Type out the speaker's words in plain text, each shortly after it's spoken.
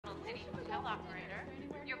operator.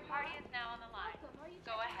 Your party is now on the line.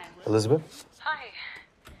 Go ahead. Elizabeth? Hi.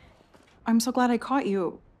 I'm so glad I caught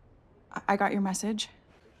you. I got your message.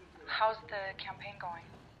 How's the campaign going?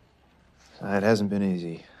 It hasn't been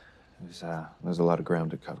easy. There's a lot of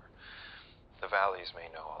ground to cover. The Valleys may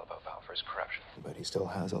know all about Balfour's corruption, but he still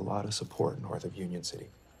has a lot of support north of Union City.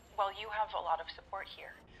 Well, you have a lot of support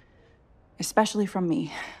here. Especially from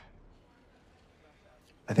me.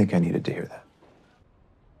 I think I needed to hear that.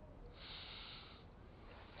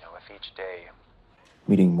 You know, with each day,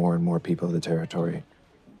 meeting more and more people of the territory,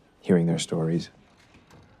 hearing their stories,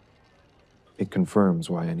 it confirms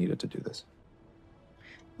why I needed to do this.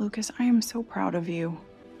 Lucas, I am so proud of you.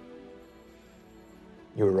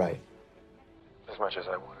 You were right. As much as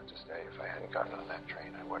I wanted to stay, if I hadn't gotten on that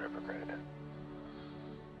train, I would have regretted it.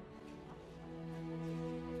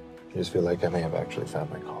 I just feel like I may have actually found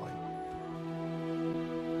my calling.